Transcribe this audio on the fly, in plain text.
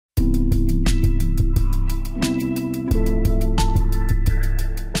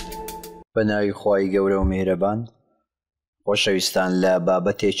بەناوی خوای گەورە و میهرەبان خۆشەویستان لە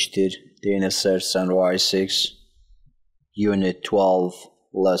بابەتێکی تر دێنە سەر Sunrise 6 Unit 12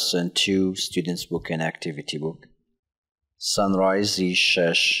 Lesson 2 Students Book and Activity Book Sunrise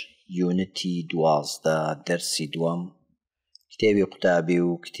 6 Unity 12 دەرسی دووەم کتێبی قوتابی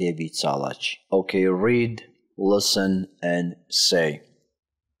و کتێبی چاڵاکی Okay, read, listen and say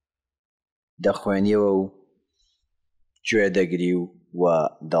دەخوێنیەوە و گوێ دەگری و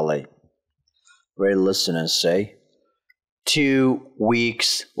دەڵێ Read, listen and say 2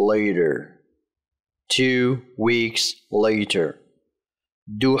 weeks later 2 weeks later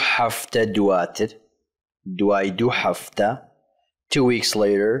دو هەفتە دواتر دوای دو هەفتە 2 weeks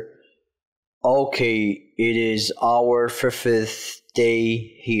later Okay, it is our fifth day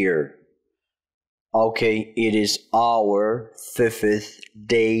here Okay, it is our fifth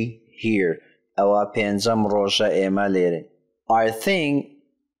day here ئەوە پێنجەم ڕۆژە ئێمە لێرە I think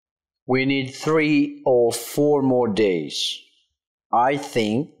we need 3 or 4 more days. I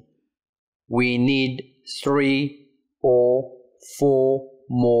think we need 3 or 4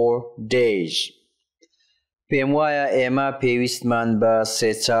 more days. پێم وایە ئێمە پێویستمان بە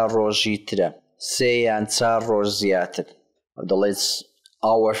 3-4 ڕۆژی ترە 3 یان 4 ڕۆژ زیاتر دەڵێت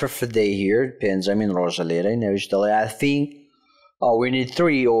our fifth day here پێنجەمین ڕۆژە لێرەی نەویش دەڵێ I think we need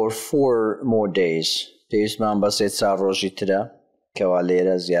 3 or 4 more days. پێویستمان بە 3-4 ڕۆژی ترە کەوا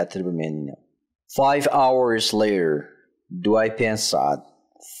لێرە زیاتر بمێنینەوە 5 hours later دوای 5 ساعت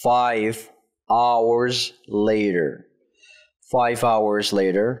 5 hours later 5 hours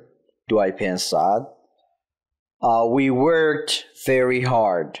later دوای 5 ساعت we worked very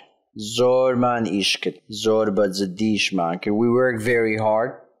hard زۆرمان ئیش کرد زۆر بە جددیشمان کرد we worked very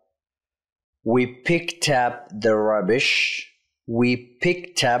hard we picked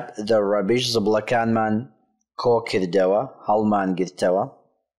up the rubbish زبڵەکانمان کۆ کردەوە هەڵمان گرتەوە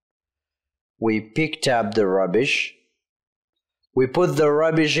we picked up the rubbish we put the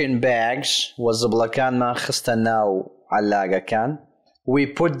rubbish in bags و زبڵەکانمان خستە ناو عەلاگەکان we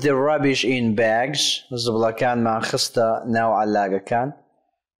put the rubbish in bags زبڵەکانمان خستە ناو عەلاگەکان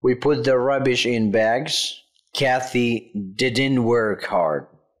we put the rubbish in bags Kathy didn't work hard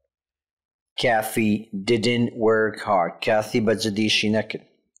Kathy بەجددیشی نەکرد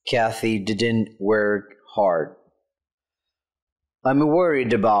Kathy didn't work hard I'm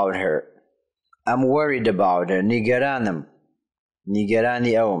worried about her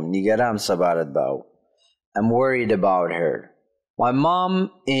نیگەرانی ئەوم نیگەرام سەبارەت بە ئەو I'm worried about her My mom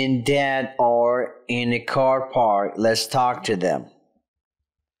and dad are in a car park let's talk to them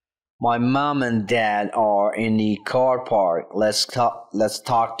My mom and dad are in the car park let's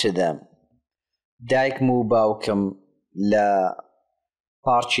talk to them دایکم و باوکم لە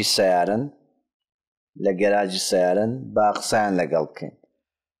پارکی سیارن لە گەراجی سیارن با قسەیان لەگەڵ بکەین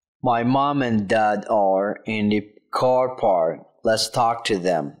My mom and dad are in the car park let's talk to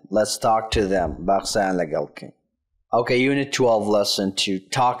them با قسەیان لەگەڵ بکەین Okay, Unit 12 Lesson 2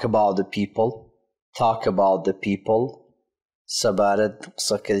 Talk about the people سەبارەت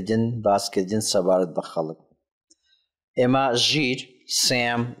قسەکردن باسکردن سەبارەت بە خەڵک ئێمە ژیر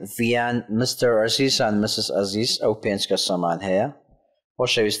سام ڤیان مستر ئەزیز یان مسز ئەزیز ئەو 5 کەسەمان هەیە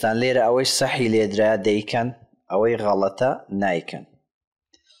خۆشەویستان لێرە ئەوەی سەحی لێدرا دەیکەن ئەوەی غەڵەتە نایکەن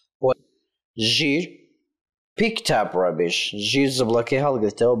ژیر picked up rubbish ژیر زبڵەکەی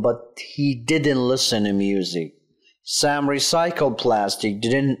هەڵگرتەوە but he didn't listen to music Sam recycled plastic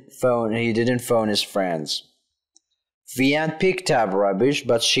he didn't phone his friends Vian picked up rubbish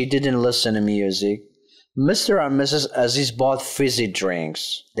but she didn't listen to music Mr. and Mrs. Aziz bought fizzy drinks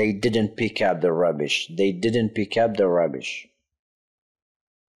they didn't pick up the rubbish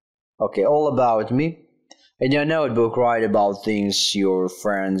Okay, all about me. In your notebook, write about things your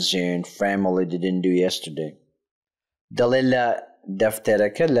friends and family didn't do yesterday. دليل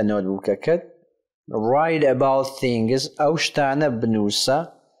دفترك لا نوتبوكك write about things أو شتانا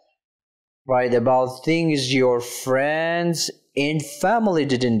بنوسا write about things your friends and family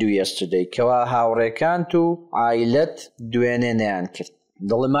didn't do yesterday كوا هاوريكانتو عائلة دوينينيان كرت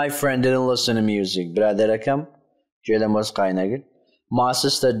دليل my friend didn't listen to music برادركم جيلا موسيقى نقل My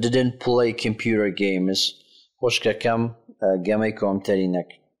sister didn't play computer games. خوشككم جامعي كومترينك.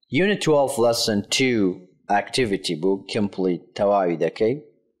 Unit 12 Lesson 2 Activity Book Complete تواوي دكي.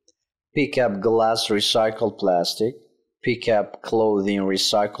 Pick up glass recycled plastic. Pick up clothing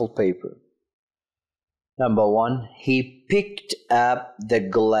recycled paper. Number 1. He picked up the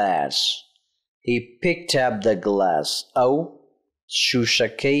glass. أو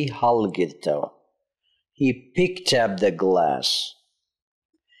شوشكي هالجرتوا. He picked up the glass.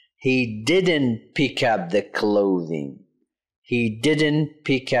 He didn't pick up the clothing. He didn't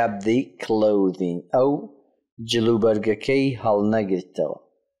pick up the clothing. ئەو جلوبەرگەکەی هەڵنەگرتەوە.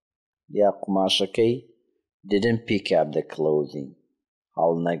 یا قماشەکەی didn't pick up the clothing.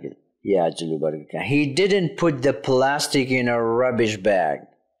 هەڵنەگرت. یا جلوبەرگەکە. He didn't put the plastic in a rubbish bag.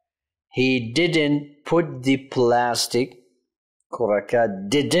 He didn't put the plastic. کوڕەکە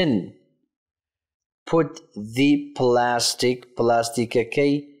didn't put the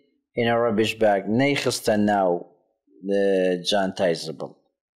plasticەکەی in a rubbish bag. نەیخستە ناو جانتای زبڵ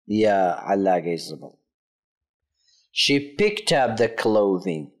یا عەلاگەی زبڵ. She picked up the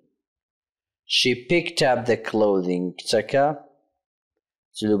clothing. She picked up the clothing. کچەکە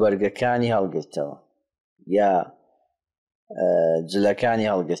جلوبەرگەکانی هەڵگرتەوە یا جلەکانی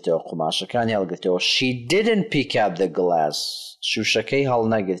هەڵگرتەوە قماشەکانی هەڵگرتەوە. She didn't pick up the glass. شوشەکەی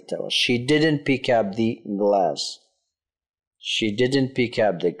هەڵنەگرتەوە. She didn't pick up the glass. She didn't pick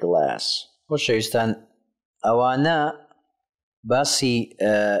up the glass. خۆشەویستان ئەوانە باسی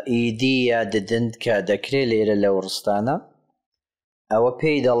ئیدی یا didn't کە دەکرێت لێرە لە وڕستانە ئەوە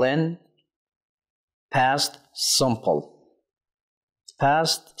پێی دەڵێن past simple.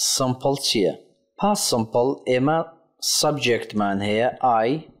 Past simple چییە؟ past simple ئێمە subjectمان هەیە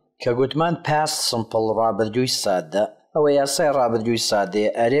I کە گوتمان past simple ڕابردووی سادە ئەوە یاسای ڕابردووی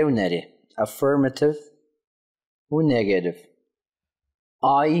سادەیە ئەرێ و نەرێ affirmative و negative.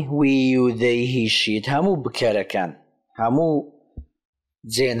 I, we, you, they, he, she هەموو بکەرەکان هەموو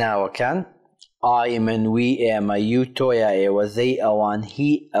جێناوەکان I, من, we, ئێمە you تۆیە ئێوە they ئەوان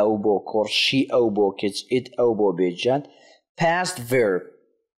he ئەو بۆ کوڕ she ئەو بۆ کچ it ئەو بۆ بێجان past verb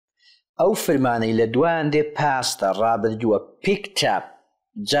ئەو فرمانەی لە دوایان دێ پاستە ڕابردووە picked up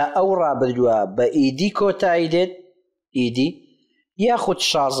جا ئەو ڕابردووە بە ئیدی کۆتایی دێت ئیدی یاخود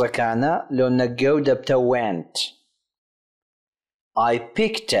شازەکانە لۆ نەگەو دەبتە went. I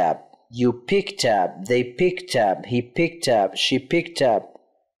picked up, you picked up, they picked up, he picked up, she picked up,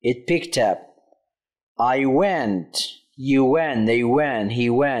 it picked up. I went, you went, they went, he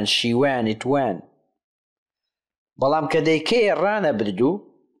went, she went, it went. بەڵام کە دەیکەیە ڕانە بردوو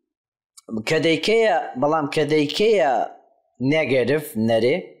بەڵام کە دەیکەیە negative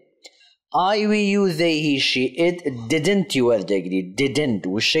نەرێ I, we, you, they, he, she, it didn't وەردەگری didn't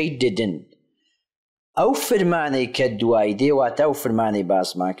وشەی didn't. ئەو فرمانەی کە دوای دێ واتە ئەو فرمانەی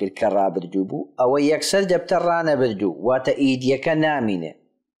باسمان کرد کە ڕابردوو بوو ئەوە یەکسەر دەبتە ڕانەبردوو واتە ئیدیەکە نامینێ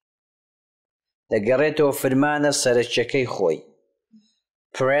دەگەڕێتەوە فرمانە سەرچەکەی خۆی.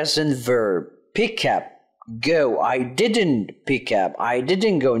 present verb pick up go. I didn't pick up. I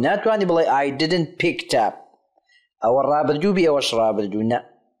didn't go. ناتوانی بڵێ I didn't picked up. ئەوە ڕابردوو بی ئەوەش ڕابردوو نە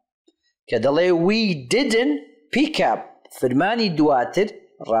کە دەڵێ we didn't pick up فرمانی دواتر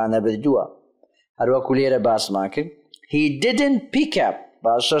ڕانەبردووە هەروەکو لێرە باسمان کرد he didn't pick up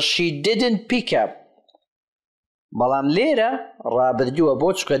باشە she didn't pick up بەڵام لێرە ڕابردووە بۆ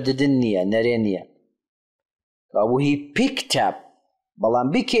چکە didn't نییە نەرێ نییە کابوو he picked up بەڵام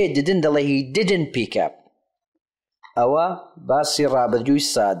بکێ didn't دەڵێ he didn't pick up. ئەوە باسی ڕابردووی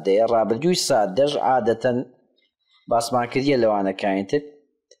سادەیە ڕابردووی سادەش عادەتەن باسمان کردیە لەوانەکانی تر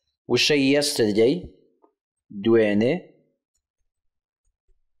وشەی yesterday دوێنێ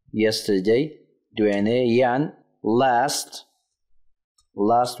yesterday دوێنێ یان last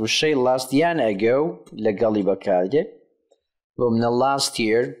وشەی last یان ago لەگەڵی بەکاردێت بۆ منە last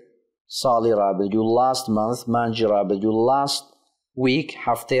year ساڵی ڕابردوو last month مانجی ڕابردوو last week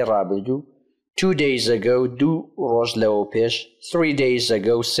هەفتەی ڕابردوو 2 days ago دوو ڕۆژ لەوە پێش 3 days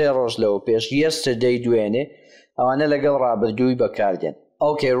ago سێ ڕۆژ لەوە پێش yesterday دوێنێ ئەوانە لەگەڵ ڕابردووی بەکاردێن.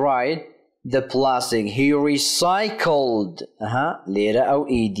 Okay, right. The plastic he recycled لێرە ئەو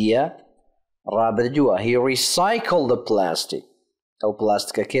ئیدیە ڕابردووە he recycled the plastic ئەو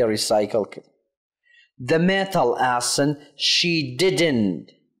پلاستیکەکەی recycle کرد. The metal ئاسن she didn't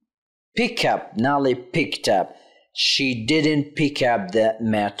pick up ناڵێ picked up she didn't pick up the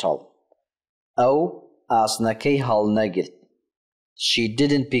metal ئەو ئاسنەکەی هەڵنەگرت she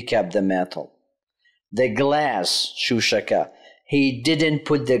didn't pick up the metal. The glass شوشەکە he didn't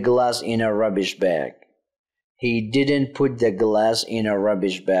put the glass in a rubbish bag. He didn't put the glass in a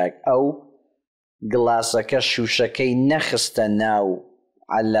rubbish bag. ئەو گلاسەکە شوشەکەی نەخستە ناو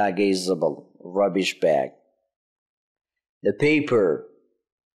عەلاگەی زبڵ rubbish bag. The paper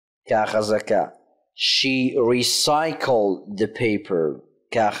کاغەزەکە she recycled the paper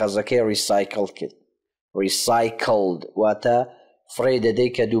کاغەزەکەی recycle کرد recycled واتە فڕێ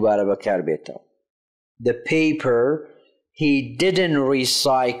دەدەی کە دووبارە بەکار بێتەوە. The paper he didn't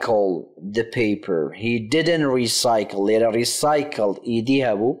recycle the paper he didn't recycle لێرە recycled ئیدی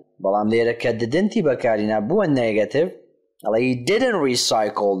هەبوو بەڵام لێرە کە didn't بەکارێنا بووە negative ئەڵێ he didn't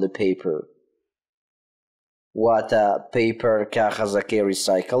recycle the paper واتە paper کاغەزەکەی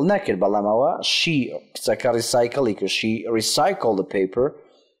recycle نەکرد بەڵام ئەوە she کچەکە recycleی کرد she recycled the paper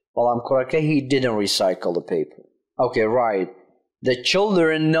بەڵام کوڕەکە he didn't recycle the paper. Okay, right. The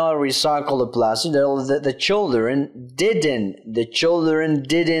children not recycle the plastic. The children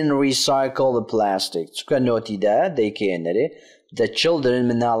didn't recycle the plastic. چکە نۆتی دا دەیکێنەرێ the children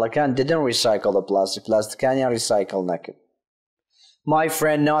مناڵەکان didn't recycle the plastic. پلاستیکانیان recycle نەکرد. My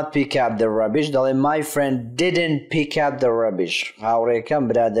friend not pick up the rubbish. دەڵێ my friend didn't pick up the rubbish. هاوڕێکەم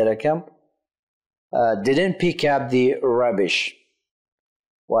برادەرەکەم didn't pick up the rubbish.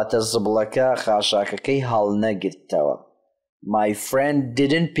 واتە زبڵەکە خاشاکەکەی هەڵ نەگرتەوە. My friend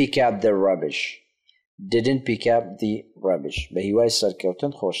didn't pick up the rubbish. Didn't pick up the rubbish. بە هیوای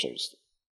سەرکەوتن خۆشەویست.